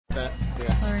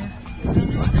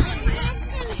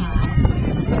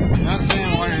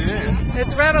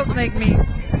rattlesnake meat.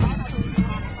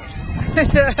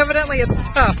 Evidently it's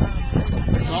tough.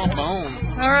 It's all bone.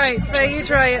 Alright, Faye, you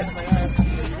try it.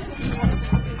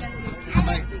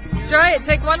 Try it.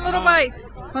 Take one little bite.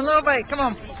 One little bite. Come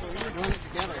on.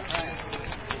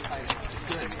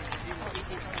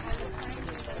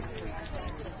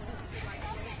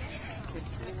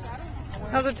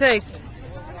 How's it taste?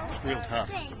 Real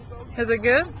tough. Is it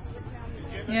good?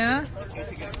 Yeah?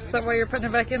 Is that why you're putting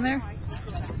it back in there?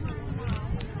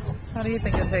 How do you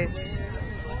think it tastes?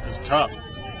 It's tough.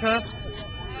 Tough?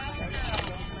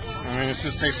 I mean, it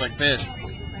just tastes like fish.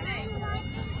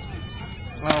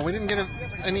 Well, we didn't get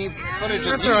any footage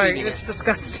of That's you right. eating It's it.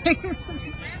 disgusting.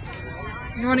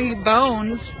 You want to eat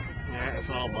bones? Yeah, it's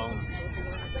all bone.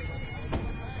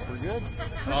 We're good?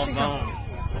 It's all bone.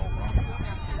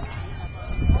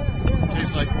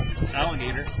 Tastes like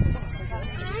alligator.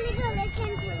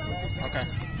 Okay.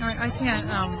 Alright, I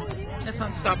can't, it's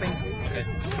not stopping. Okay.